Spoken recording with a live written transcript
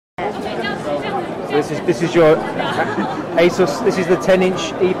This is your Asus. This is the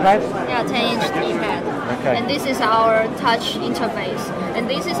 10-inch E-Pad. Yeah, 10-inch E-Pad. Okay. And this is our touch interface, and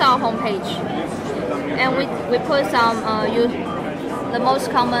this is our homepage. And we put some the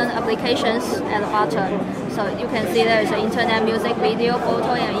most common applications at the bottom. So you can see there is internet, music, video,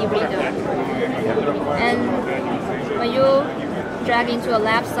 photo, and e-reader. And when you drag into the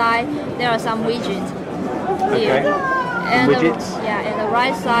left side, there are some widgets here. Okay. And widgets? And the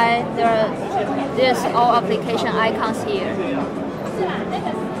right side, there's all application icons here.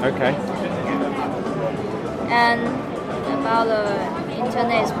 Okay. And about the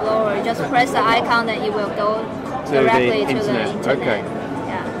Internet Explorer, just press the icon and it will go directly to the internet. Okay.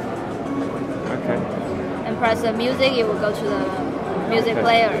 Yeah. Okay. And press the music, it will go to the music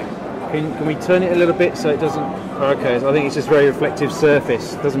player. Can we turn it a little bit so it doesn't? Okay, so I think it's just very reflective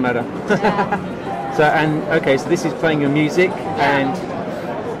surface. Doesn't matter. Yeah. So this is playing your music and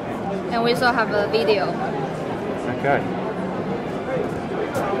we also have a video. Okay.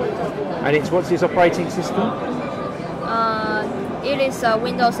 And what's its operating system? It is a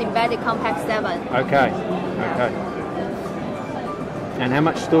Windows Embedded Compact 7. Okay. Okay. And how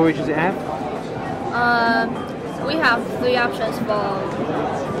much storage does it have? We have 3 options for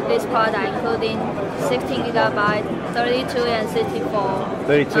this product, including 16 GB, 32 and 64.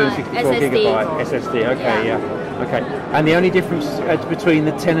 32 and 64 SSD. gigabyte SSD. Okay, yeah. Okay. And the only difference between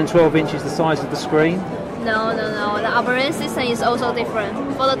the 10 and 12 inch is the size of the screen? No. The operating system is also different.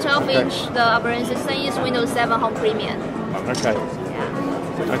 For the 12-inch, the operating system is Windows 7 Home Premium. Okay.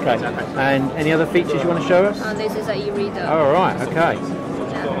 Yeah. Okay. And any other features you want to show us? This is an e-reader. Oh, right. Okay.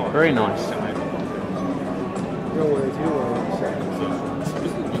 Yeah. Very nice.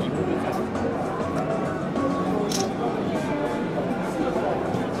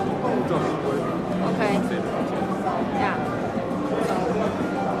 Okay. Yeah.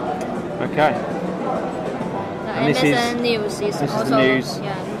 Okay. And MSN News is this also is the news.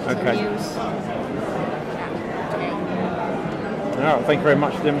 Yeah. Okay. News. Yeah. Okay. All right. Thank you very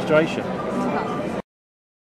much for the demonstration.